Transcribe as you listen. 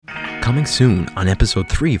Coming soon on episode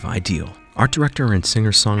 3 of Ideal, art director and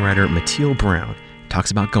singer-songwriter Mattiel Brown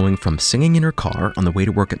talks about going from singing in her car on the way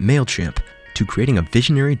to work at MailChimp to creating a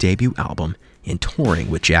visionary debut album and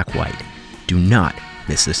touring with Jack White. Do not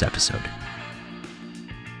miss this episode.